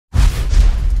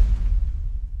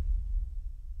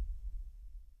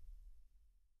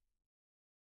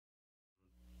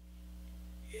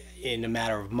in a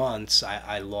matter of months,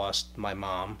 I lost my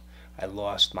mom. I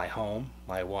lost my home,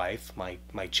 my wife,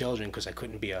 my children, because I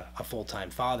couldn't be a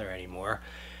full-time father anymore.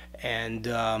 And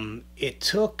it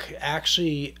took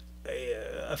actually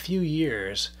a few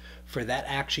years for that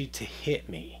actually to hit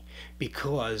me,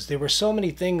 because there were so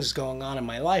many things going on in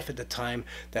my life at the time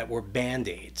that were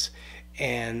band-aids.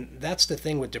 And that's the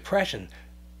thing with depression.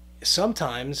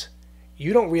 Sometimes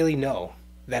you don't really know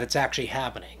that it's actually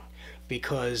happening,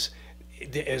 because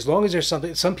as long as there's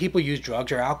something, some people use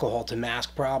drugs or alcohol to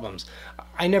mask problems.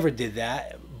 I never did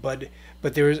that, but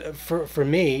there was, for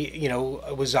me, you know,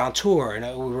 I was on tour and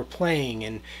we were playing,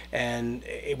 and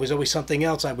it was always something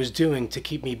else I was doing to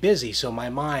keep me busy, so my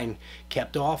mind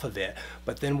kept off of it.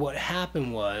 But then what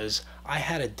happened was I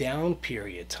had a down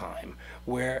period time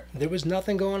where there was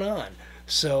nothing going on.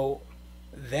 So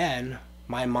then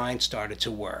my mind started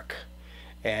to work.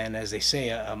 And as they say,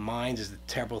 a mind is a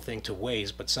terrible thing to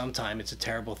waste, but sometimes it's a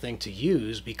terrible thing to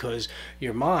use, because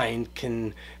your mind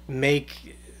can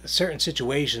make certain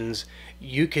situations,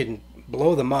 you can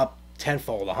blow them up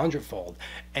tenfold, a hundredfold.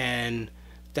 And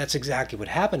that's exactly what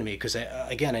happened to me, because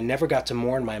again, I never got to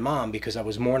mourn my mom, because I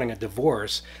was mourning a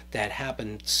divorce that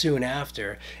happened soon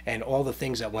after, and all the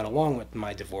things that went along with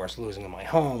my divorce, losing my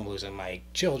home, losing my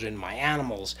children, my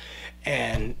animals,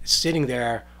 and sitting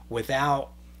there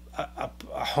without a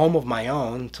home of my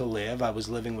own to live. I was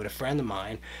living with a friend of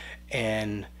mine,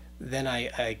 and then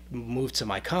I moved to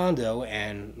my condo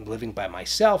and living by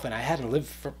myself, and I hadn't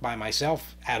lived by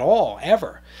myself at all,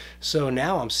 ever. So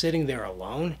now I'm sitting there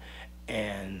alone,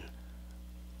 and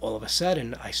all of a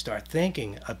sudden I start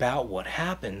thinking about what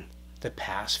happened the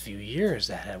past few years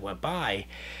that had went by,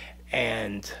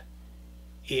 and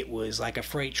it was like a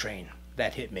freight train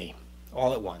that hit me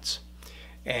all at once.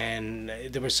 And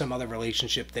there were some other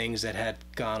relationship things that had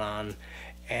gone on,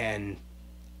 and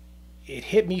it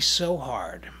hit me so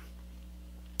hard.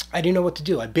 I didn't know what to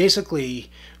do. I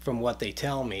basically, from what they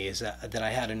tell me, is that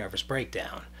I had a nervous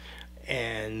breakdown.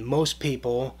 And most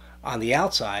people on the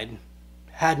outside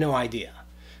had no idea,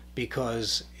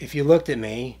 because if you looked at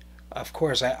me, of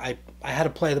course, I had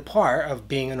to play the part of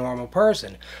being a normal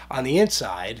person. On the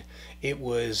inside, it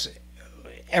was,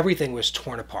 everything was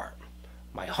torn apart.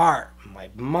 My heart, my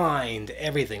mind,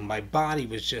 everything. My body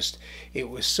was just, it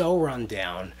was so run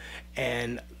down.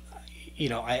 And, you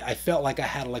know, I felt like I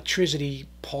had electricity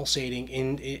pulsating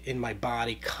in my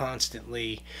body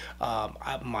constantly.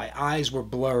 My eyes were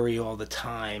blurry all the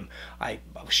time. I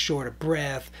was short of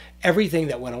breath. Everything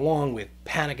that went along with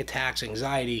panic attacks,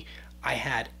 anxiety, I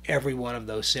had every one of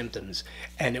those symptoms.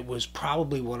 And it was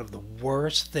probably one of the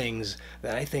worst things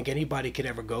that I think anybody could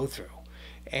ever go through.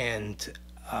 And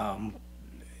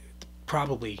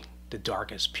probably the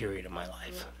darkest period of my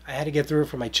life. I had to get through it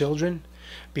for my children,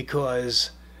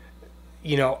 because,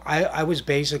 you know, I was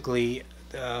basically,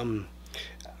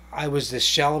 I was this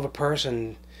shell of a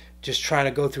person just trying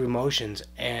to go through emotions,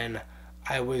 and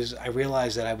I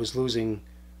realized that I was losing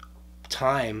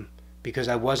time, because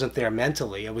I wasn't there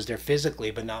mentally. I was there physically,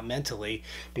 but not mentally,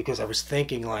 because I was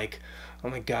thinking like, oh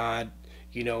my God,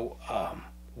 you know,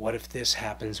 what if this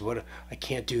happens? What if I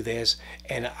can't do this?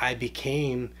 And I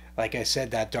became, like I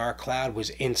said, that dark cloud was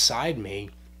inside me.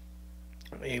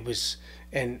 It was,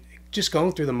 and just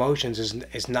going through the motions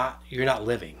is not, you're not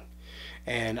living.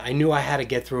 And I knew I had to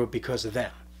get through it because of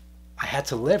them. I had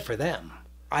to live for them.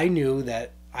 I knew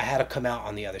that I had to come out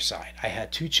on the other side. I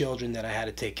had two children that I had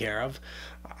to take care of.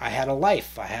 I had a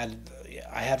life. I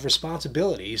had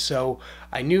responsibilities. So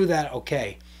I knew that,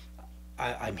 okay,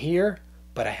 I'm here,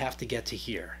 but I have to get to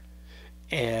here.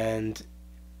 And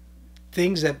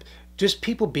things that, just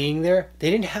people being there, they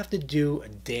didn't have to do a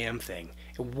damn thing.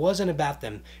 It wasn't about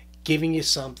them giving you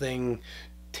something,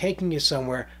 taking you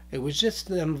somewhere. It was just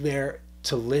them there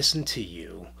to listen to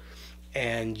you.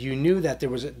 And you knew that there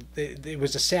was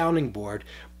a sounding board,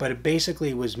 but it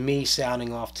basically was me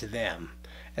sounding off to them.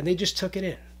 And they just took it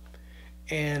in.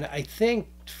 And I think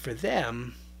for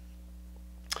them,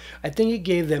 I think it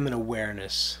gave them an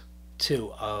awareness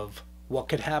too of what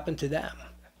could happen to them.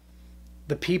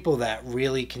 The people that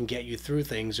really can get you through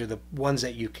things are the ones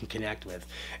that you can connect with.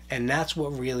 And that's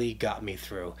what really got me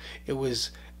through. It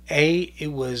was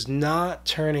not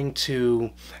turning to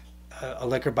a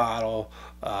liquor bottle,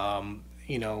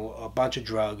 you know, a bunch of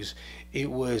drugs. It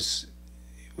was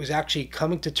actually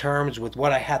coming to terms with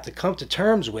what I had to come to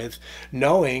terms with,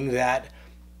 knowing that,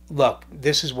 look,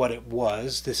 this is what it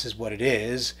was, this is what it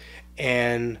is,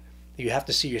 and you have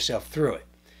to see yourself through it.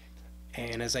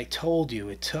 And as I told you,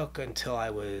 it took until I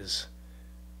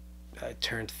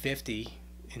turned 50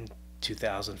 in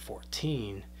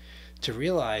 2014 to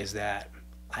realize that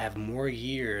I have more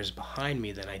years behind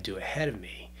me than I do ahead of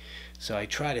me. So I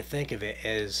try to think of it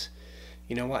as,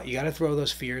 you know what, you got to throw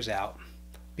those fears out,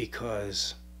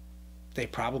 because they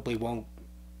probably won't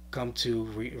come to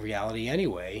reality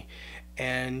anyway.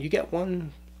 And you get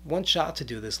one shot to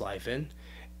do this life in,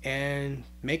 and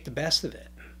make the best of it,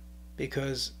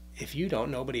 because if you don't,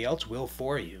 nobody else will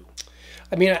for you.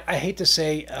 I mean, I hate to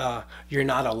say you're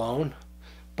not alone,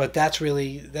 but that's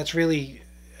really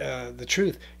the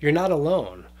truth. You're not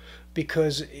alone,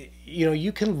 because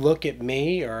you can look at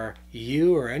me or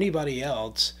you or anybody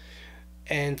else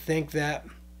and think that,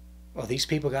 well, these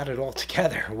people got it all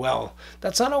together. Well,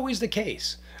 that's not always the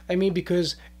case. I mean,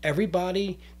 because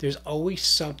there's always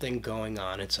something going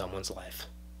on in someone's life.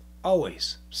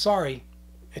 Always. Sorry,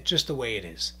 it's just the way it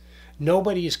is.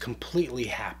 Nobody is completely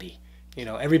happy.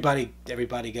 Everybody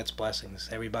gets blessings.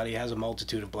 Everybody has a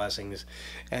multitude of blessings,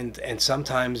 and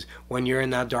sometimes when you're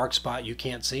in that dark spot, you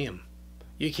can't see them.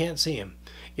 You can't see them.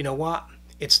 You know what?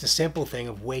 It's the simple thing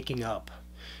of waking up,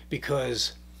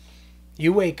 because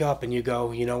you wake up and you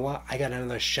go, you know what? I got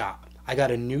another shot. I got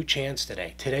a new chance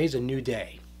today. Today's a new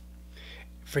day.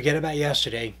 Forget about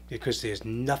yesterday, because there's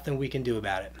nothing we can do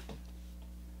about it.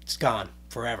 It's gone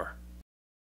forever.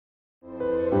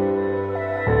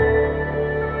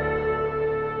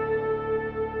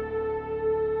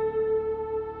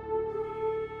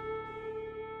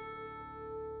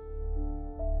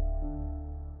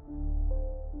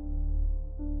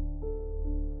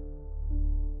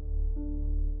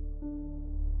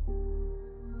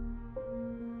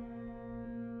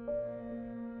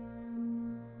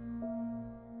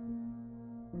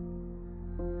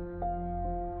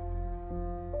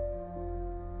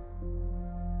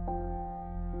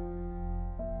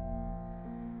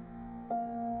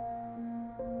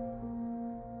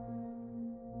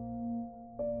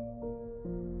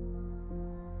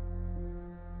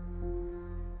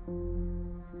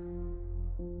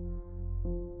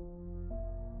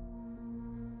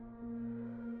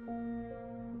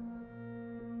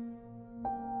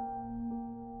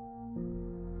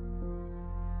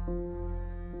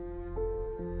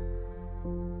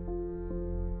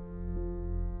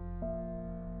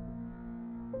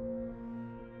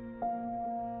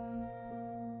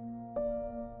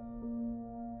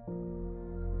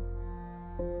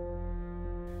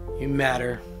 You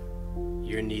matter,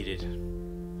 you're needed,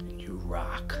 and you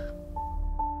rock.